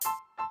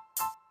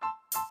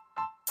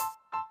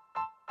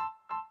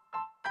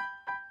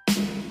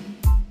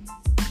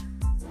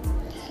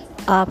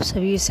आप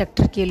सभी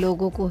सेक्टर के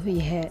लोगों को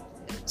यह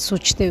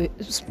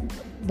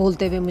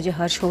बोलते हुए मुझे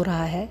हर्ष हो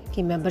रहा है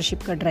कि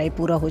मेंबरशिप का ड्राइव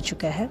पूरा हो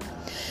चुका है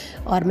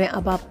और मैं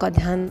अब आपका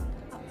ध्यान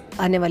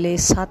आने वाले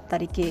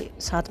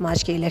 7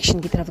 मार्च के इलेक्शन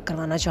की तरफ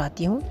करवाना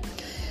चाहती हूँ।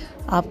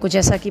 आपको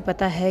जैसा कि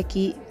पता है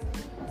कि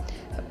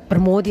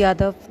प्रमोद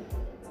यादव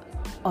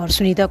और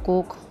सुनीता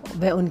कोक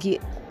व उनकी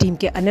टीम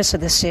के अन्य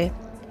सदस्य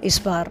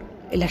इस बार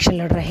इलेक्शन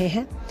लड़ रहे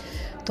हैं,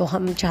 तो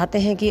हम चाहते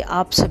हैं कि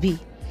आप सभी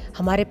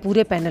हमारे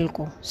पूरे पैनल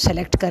को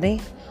सेलेक्ट करें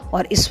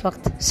और इस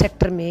वक्त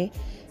सेक्टर में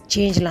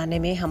चेंज लाने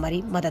में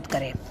हमारी मदद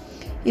करें।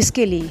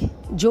 इसके लिए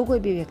जो कोई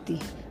भी व्यक्ति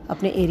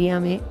अपने एरिया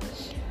में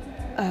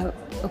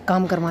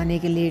काम करवाने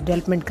के लिए,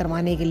 डेवलपमेंट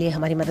करवाने के लिए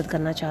हमारी मदद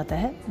करना चाहता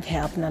है,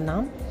 वह अपना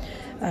नाम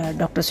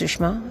डॉक्टर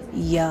सुषमा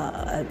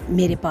या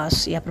मेरे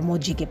पास या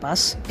प्रमोद जी के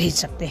पास भेज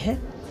सकते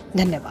हैं।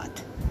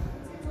 धन्यवाद।